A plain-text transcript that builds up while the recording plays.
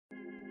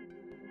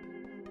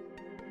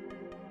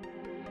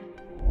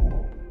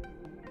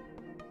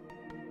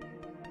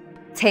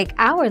Take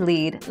our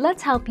lead,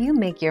 let's help you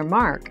make your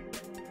mark.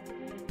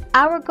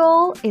 Our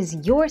goal is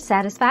your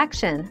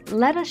satisfaction.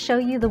 Let us show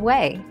you the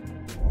way.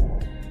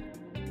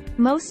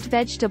 Most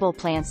vegetable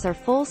plants are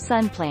full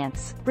sun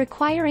plants,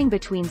 requiring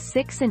between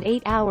 6 and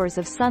 8 hours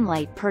of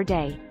sunlight per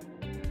day.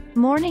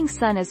 Morning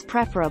sun is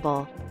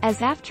preferable,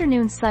 as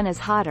afternoon sun is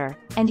hotter,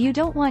 and you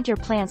don't want your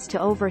plants to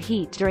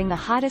overheat during the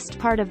hottest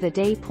part of the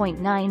day.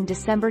 9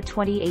 December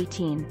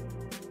 2018.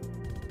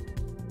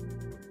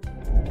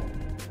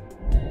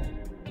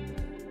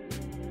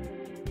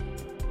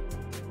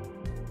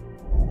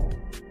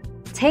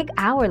 Take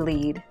our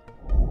lead.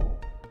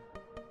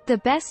 The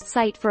best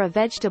site for a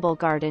vegetable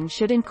garden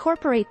should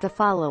incorporate the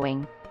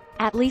following: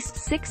 at least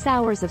 6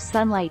 hours of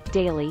sunlight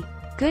daily,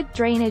 good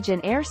drainage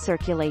and air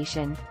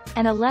circulation,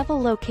 and a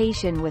level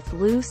location with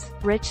loose,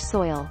 rich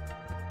soil.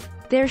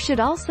 There should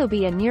also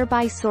be a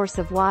nearby source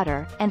of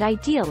water, and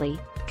ideally,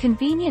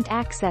 convenient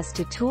access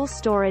to tool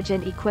storage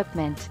and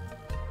equipment.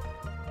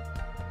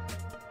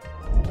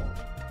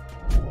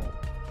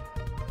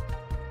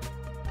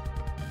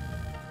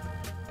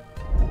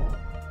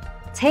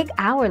 Take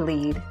our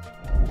lead.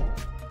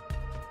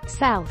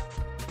 South.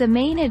 The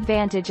main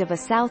advantage of a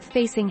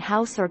south-facing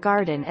house or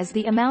garden is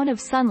the amount of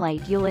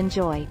sunlight you'll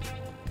enjoy.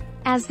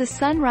 As the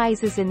sun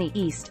rises in the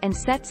east and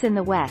sets in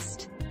the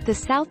west, the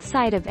south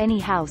side of any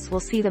house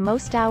will see the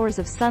most hours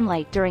of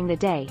sunlight during the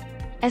day,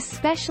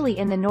 especially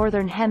in the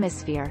northern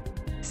hemisphere,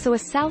 so a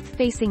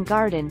south-facing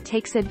garden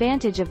takes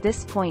advantage of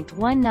this.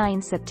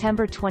 19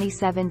 September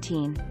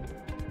 2017.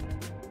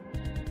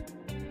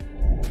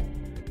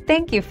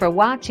 Thank you for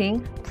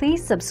watching.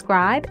 Please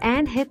subscribe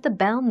and hit the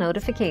bell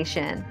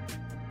notification.